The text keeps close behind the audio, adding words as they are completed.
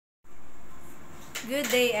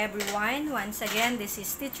Good day everyone. Once again, this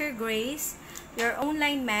is Teacher Grace, your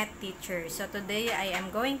online math teacher. So today I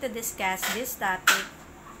am going to discuss this topic,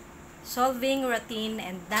 solving routine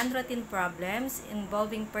and non-routine problems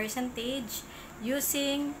involving percentage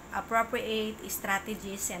using appropriate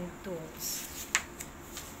strategies and tools.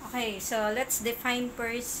 Okay, so let's define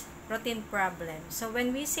first routine problems. So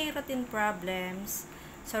when we say routine problems,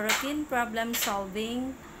 so routine problem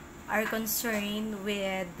solving are concerned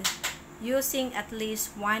with using at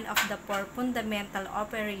least one of the four fundamental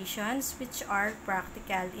operations which are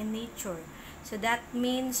practical in nature. So that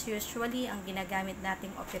means usually ang ginagamit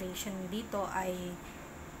nating operation dito ay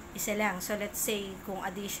isa lang. So let's say kung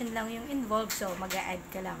addition lang yung involved, so mag-a-add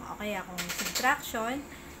ka lang. O kaya kung subtraction,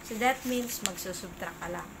 so that means magsusubtract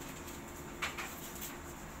ka lang.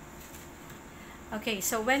 Okay,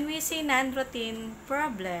 so when we say non-routine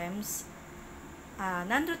problems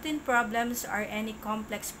are any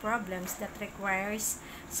complex problems that requires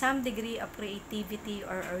some degree of creativity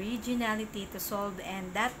or originality to solve,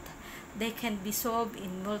 and that they can be solved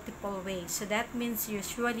in multiple ways. So that means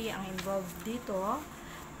usually ang involved dito,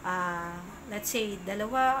 let's say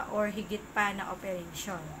dalawa or higit pa na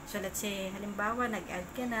operation. So let's say halimbawa nag-add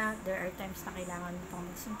ka na, there are times na kailangan mo pang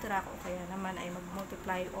mag-subtract o kaya naman ay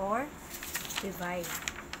mag-multiply or divide.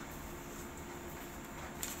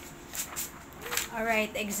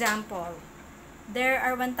 Alright, example. There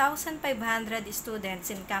are 1,500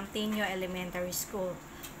 students in Camteño Elementary School.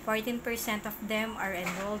 14% of them are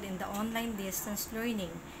enrolled in the online distance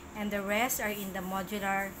learning, and the rest are in the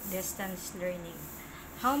modular distance learning.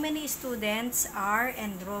 How many students are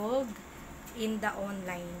enrolled in the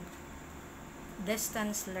online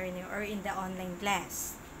distance learning or in the online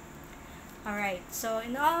class? Alright, so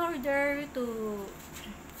in order to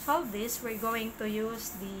solve this, we're going to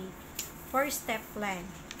use the four-step plan.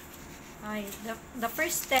 Okay, the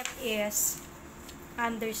first step is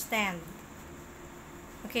understand.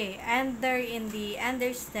 Okay, in the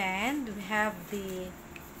understand, we have the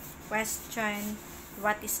question,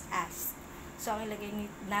 what is asked. So, ang ilagay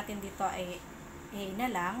natin dito ay A na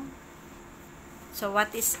lang. So,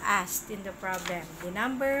 what is asked in the problem? The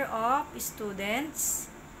number of students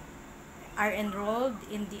are enrolled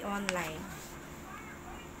in the online.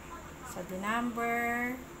 So, the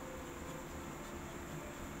number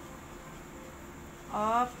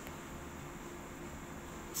of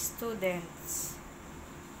students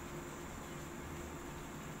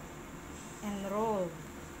enrolled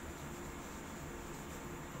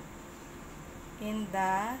in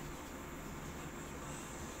the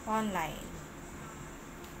online.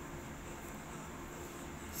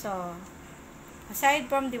 So, aside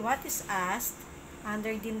from the what is asked,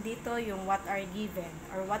 under din dito yung what are given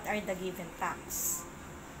or what are the given facts.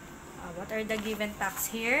 What are the given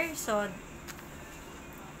facts here? So,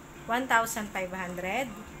 1,500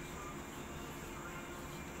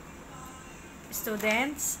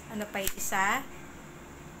 students, ano pa yung isa?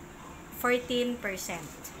 14%.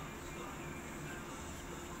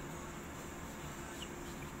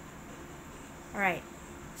 Alright.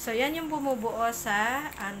 So, yan yung bumubuo sa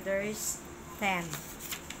understand.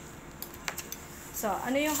 So,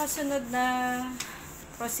 ano yung kasunod na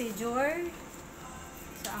procedure?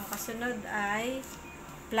 So, ang kasunod ay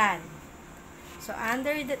plan. So,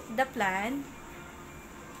 under the plan,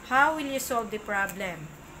 how will you solve the problem?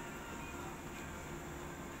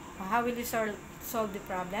 How will you solve the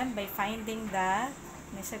problem? By finding the,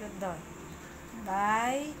 may sagot doon,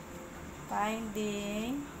 by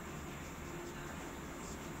finding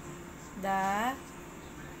the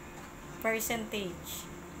percentage.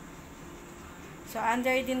 So,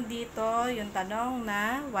 under din dito, yung tanong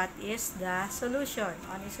na, what is the solution?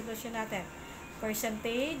 Ano yung solution natin?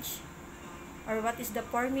 Percentage, or what is the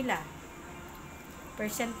formula?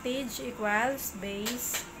 Percentage equals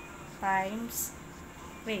base times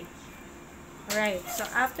weight. Alright, so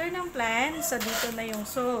after ng plan, so dito na yung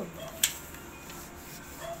solve.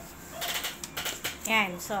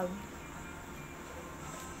 Yan, solve.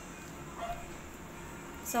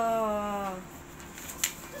 So,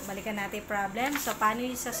 balikan natin problem. So, paano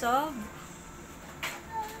yung sa-solve?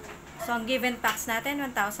 So, ang given facts natin,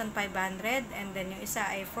 1,500. And then, yung isa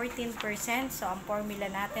ay 14%. So, ang formula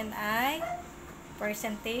natin ay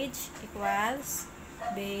percentage equals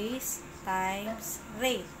base times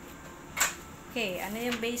rate. Okay, ano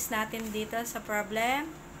yung base natin dito sa problem?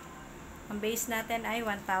 Ang base natin ay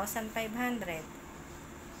 1,500.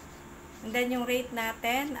 And then, yung rate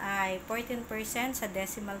natin ay 14%. Sa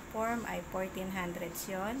decimal form ay 1,400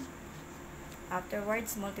 yun.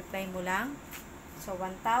 Afterwards, multiply mo lang. So,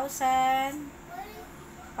 1,500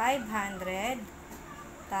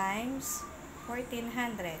 times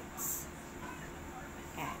 1,400.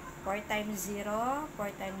 Yan. 4 times 0,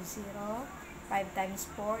 4 times 0, 5 times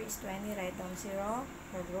 4 is 20, write down 0,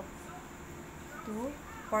 for group 2,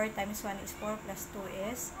 4 times 1 is 4, plus 2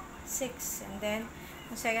 is 6. And then,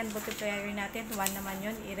 yung second multiplier natin, 1 naman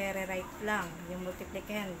yun, i-rewrite lang yung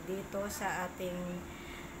multiplicahan dito sa ating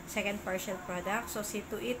second partial product. So, see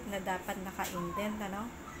to it na dapat naka-indent, ano?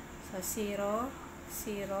 So, 0,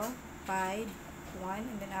 0, 5, 1,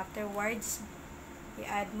 and then afterwards,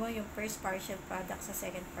 i-add mo yung first partial product sa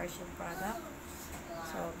second partial product.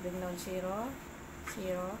 So, bring down 0,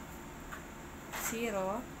 0,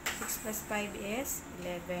 0, 6 plus 5 is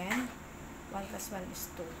 11, 1 plus 1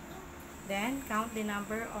 is 2. Then, count the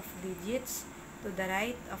number of digits to the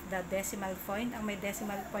right of the decimal point. Ang may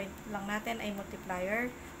decimal point lang natin ay multiplier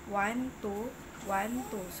 1, 2, 1,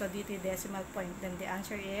 2. So, dito yung decimal point. Then, the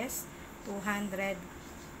answer is 210.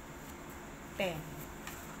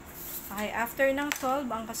 Okay, after ng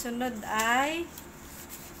solve, ang kasunod ay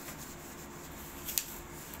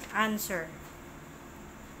answer.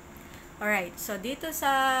 Alright, so dito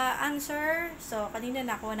sa answer, so kanina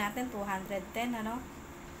nakuha natin 210, ano?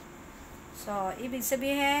 So, ibig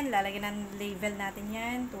sabihin, lalagyan ng label natin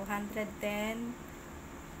yan, 210.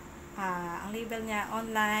 Ang label niya,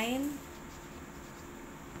 online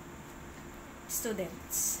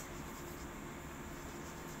students.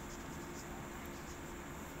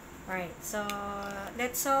 Alright, so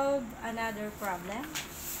let's solve another problem.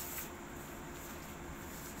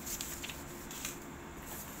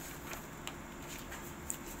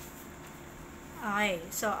 Okay,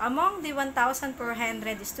 so among the 1,400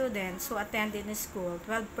 students who attend in school,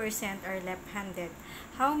 12% are left-handed.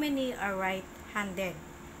 How many are right-handed?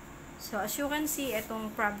 So, as you can see,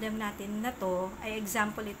 itong problem natin na to, ay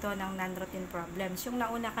example ito ng non-routine problems. Yung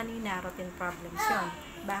nauna kanina, routine problems yun.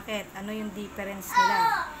 Bakit? Ano yung difference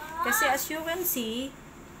nila? Kasi as you can see,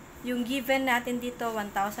 yung given natin dito,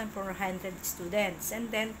 1,400 students, and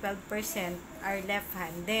then 12% are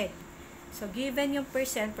left-handed. So, given yung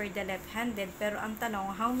percent for the left-handed, pero ang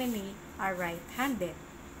tanong, how many are right-handed?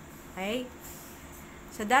 Okay?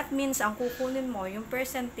 So, that means, ang kukunin mo, yung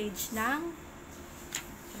percentage ng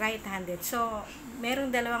right-handed. So,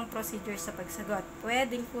 merong dalawang procedure sa pagsagot.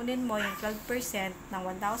 Pwedeng kunin mo yung 12% ng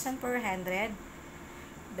 1,400.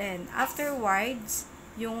 Then, afterwards,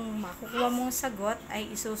 yung makukuha mong sagot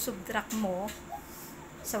ay isusubtract mo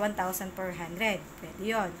sa 1,400. Pwede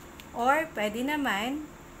yun. Or, pwede naman,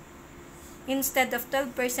 instead of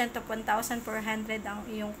 12% of 1,400 ang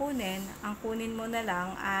iyong kunin, ang kunin mo na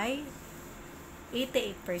lang ay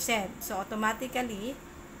 88%. So, automatically,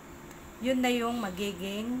 yun na yung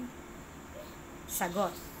magiging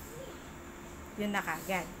sagot. Yun na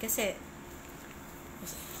kagad. Kasi,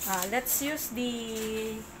 let's use the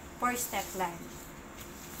 4-step line.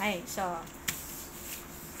 Okay, so,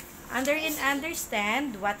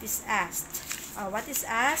 understand what is asked. What is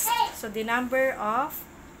asked? So, the number of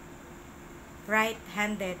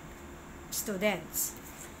right-handed students.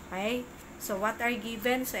 Okay? So, what are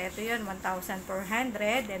given? So, ito yun,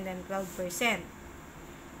 1,400 and then 12%.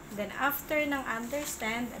 Then, after ng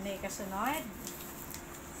understand, ano yung kasunod?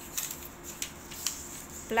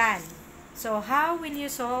 Plan. So, how will you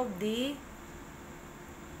solve the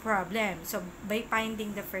problem? So, by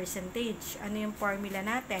finding the percentage. Ano yung formula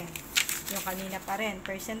natin? Yung kanina pa rin.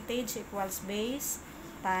 Percentage equals base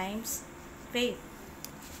times rate.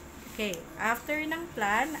 Okay. After ng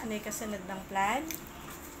plan, ano yung kasunod ng plan?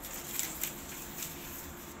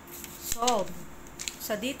 Solve.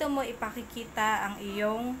 So, dito mo ipakikita ang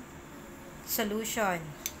iyong solution.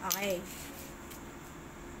 Okay.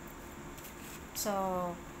 So,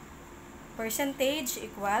 percentage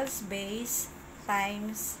equals base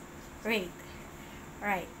times rate.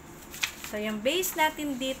 Alright. So, yung base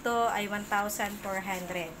natin dito ay 1,400.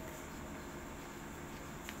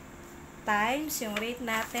 Times, yung rate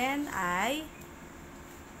natin ay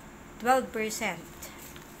 12%.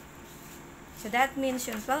 So, that means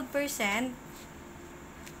yung 12%,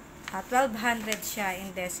 1,200 siya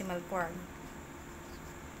in decimal form.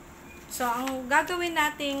 So, ang gagawin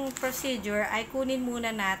nating procedure ay kunin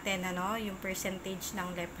muna natin yung percentage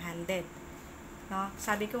ng left-handed. No?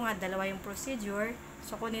 Sabi ko nga, dalawa yung procedure.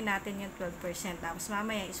 So, kunin natin yung 12%. Tapos,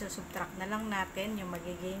 mamaya, isusubtract na lang natin yung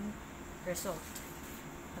magiging result.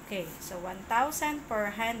 Okay, so 1,400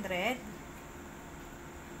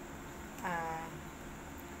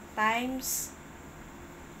 times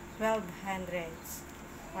 1,200.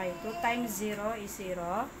 Okay, 2 times 0 is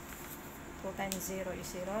 0. 2 times 0 is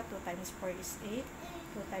 0. 2 times 4 is 8.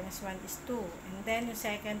 2 times 1 is 2. And then, yung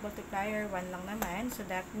second multiplier, 1 lang naman. So,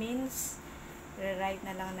 that means, rewrite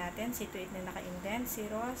na lang natin. C to 8 na naka-indent.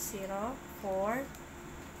 0, 0, 4,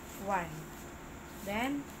 1.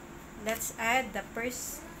 Then, let's add the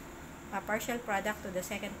first partial product to the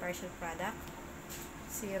second partial product.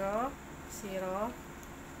 0, 0,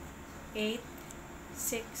 8,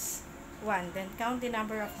 6, 1. Then, count the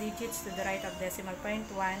number of digits to the right of decimal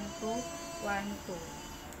point. 1, 2, 1, 2.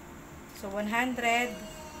 So,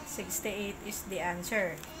 168 is the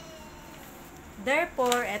answer.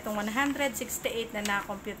 Therefore, etong 168 na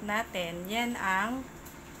na-compute natin, yan ang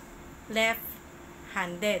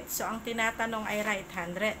left-handed. So, ang tinatanong ay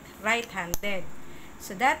right-handed.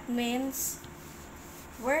 So, that means,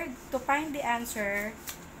 to find the answer,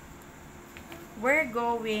 we're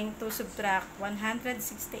going to subtract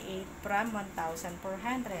 168 from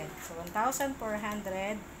 1,400. So,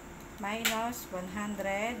 1,400 minus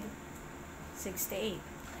 168.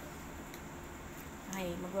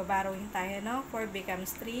 Okay, magbabarrowin tayo, no? 4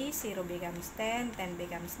 becomes 3, 0 becomes 10, 10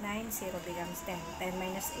 becomes 9, 0 becomes 10. 10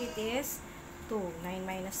 minus 8 is 2. 9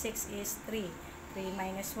 minus 6 is 3. 3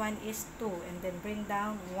 minus 1 is 2. And then bring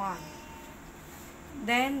down 1.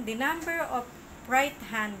 Then, the number of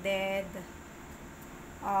right-handed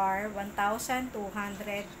are 1,232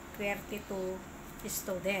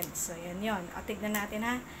 students. So, yan yun. O, tignan natin,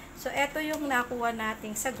 ha? So, ito yung nakuha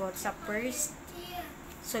nating sagot sa first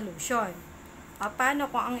solution. Paano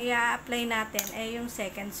kung ang i-apply natin ay yung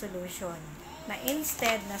second solution? Na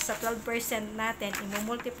instead na sa 12% natin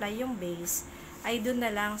i-multiply yung base, ay dun na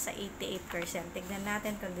lang sa 88%. Tignan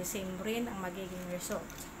natin kung the same rin ang magiging result.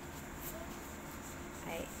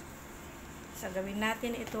 Okay. So, gawin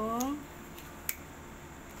natin itong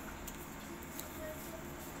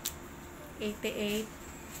 88%.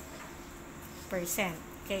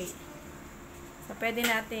 Okay. So, pwede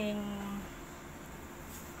nating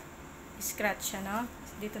scratch siya, no?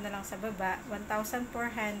 Dito na lang sa baba. 1,400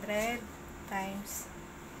 times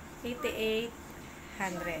 88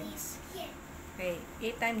 hundreds. Okay.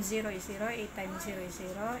 8 times 0 is 0. 8 times 0 is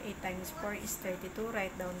 0. 8 times 4 is 32.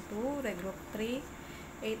 Write down 2. Regroup 3.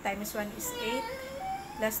 8 times 1 is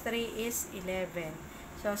 8. Plus 3 is 11.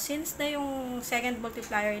 So, since na yung second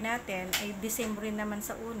multiplier natin ay the same rin naman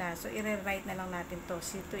sa una, so i-rewrite na lang natin to.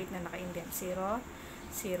 Si 8 na naka-indent. 0,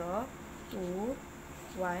 0, 2,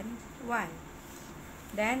 1, 1.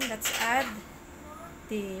 Then, let's add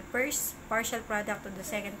the first partial product to the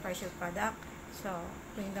second partial product. So,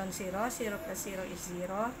 bring down 0. 0 plus 0 is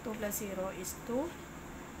 0. 2 plus 0 is 2.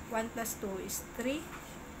 1 plus 2 is 3.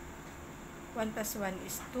 1 plus 1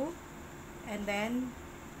 is 2. And then,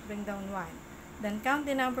 bring down 1. Then, count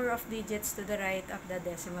the number of digits to the right of the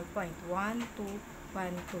decimal point. 1, 2,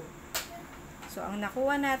 1, 2. So, ang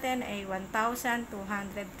nakuha natin ay 1,232.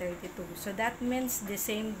 So, that means the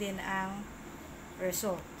same din ang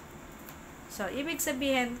result. So, ibig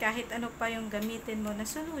sabihin, kahit ano pa yung gamitin mo na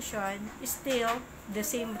solution, still, the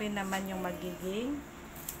same rin naman yung magiging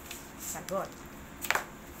sagot.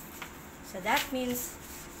 So, that means,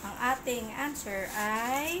 ang ating answer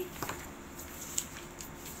ay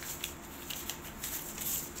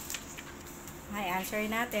answer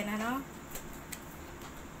natin, ano?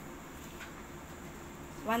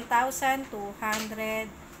 1,232.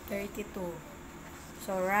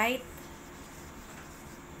 So,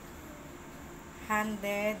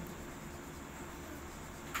 right-handed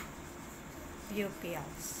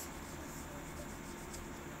pupils.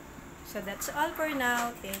 So, that's all for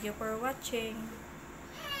now. Thank you for watching.